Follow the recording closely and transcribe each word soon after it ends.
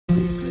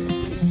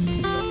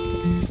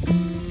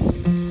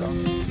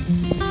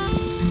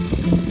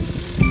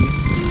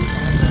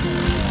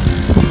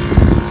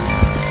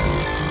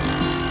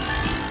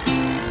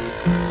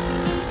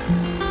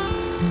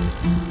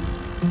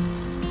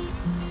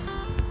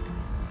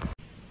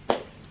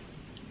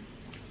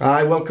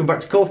Hi, welcome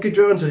back to Kolsky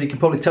Drones. As you can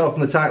probably tell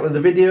from the title of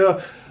the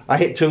video, I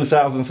hit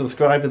 2,000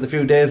 subscribers a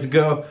few days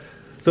ago.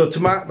 So to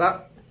mark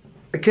that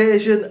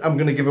occasion, I'm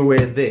going to give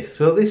away this.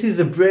 So this is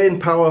the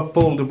Brainpower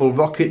foldable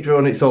rocket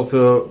drone. It's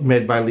also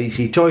made by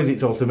Lishi Toys.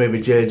 It's also made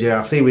with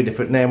JJRC with a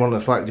different name on, a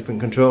slightly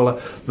different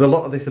controller. There's a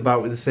lot of this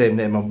about with the same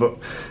name on, but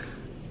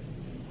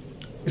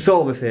it's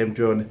all the same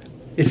drone.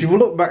 If you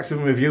look back to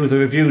some reviews, I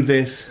reviewed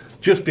this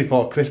just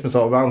before Christmas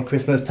or around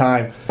Christmas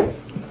time.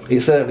 It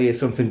certainly is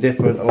something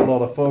different and a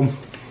lot of fun.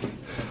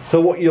 So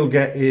what you'll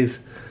get is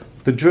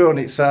the drone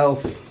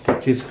itself,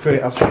 which is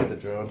crazy. I'll show you the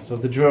drone. So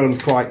the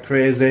drone's quite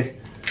crazy.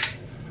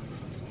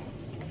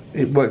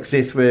 It works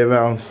this way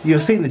around.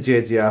 You've seen the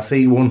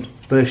JJRC one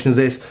version of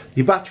this.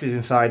 Your battery's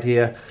inside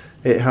here.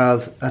 It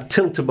has a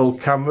tiltable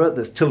camera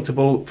that's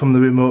tiltable from the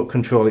remote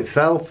control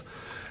itself.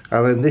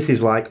 And then this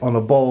is like on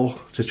a ball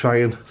to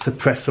try and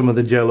suppress some of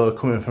the jello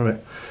coming from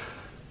it.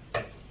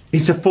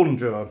 It's a fun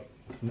drone,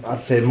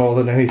 I'd say, more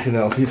than anything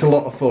else. It's a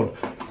lot of fun.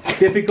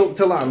 Difficult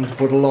to land,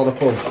 but a lot of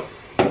fun.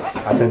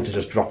 I tend to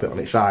just drop it on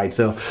its side.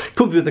 So it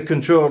comes with the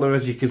controller,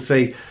 as you can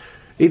see.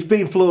 It's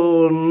been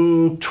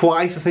flown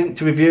twice, I think,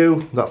 to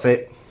review. That's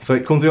it. So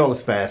it comes with all the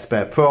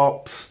spare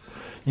props.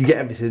 You get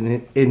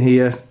everything in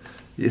here.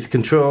 It's a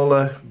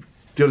controller.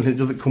 The only thing that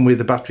doesn't come with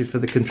the batteries for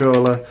the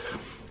controller.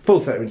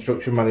 Full set of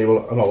instruction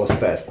manual and all the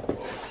spares.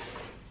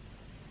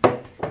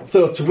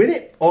 So to win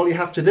it, all you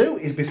have to do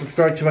is be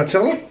subscribed to my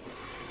channel.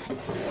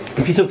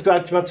 If you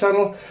subscribe to my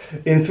channel,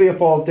 in 3 or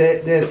 4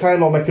 days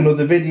time I'll make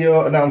another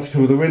video announcing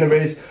who the winner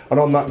is, and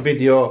on that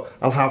video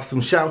I'll have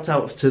some shout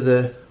outs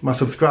to my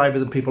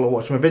subscribers and people that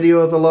watch my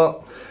videos a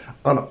lot,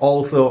 and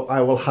also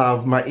I will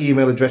have my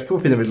email address come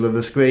up in the middle of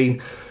the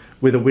screen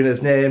with a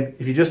winner's name.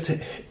 If you just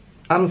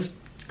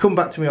come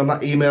back to me on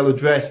that email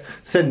address,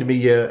 send me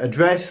your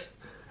address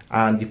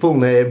and your full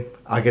name,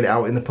 I'll get it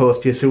out in the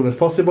post to you as soon as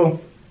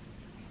possible.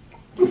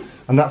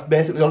 And that's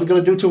basically all you're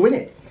going to do to win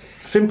it.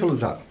 Simple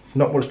as that.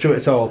 Not much to it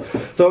at all.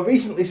 So I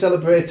recently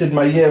celebrated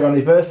my year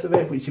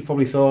anniversary, which you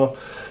probably saw,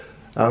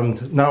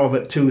 and now I'm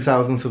at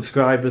 2,000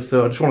 subscribers.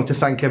 So I just wanted to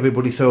thank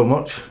everybody so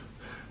much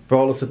for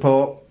all the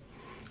support,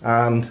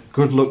 and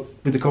good luck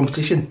with the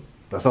competition.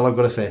 That's all I've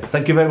got to say.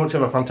 Thank you very much.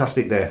 Have a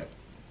fantastic day.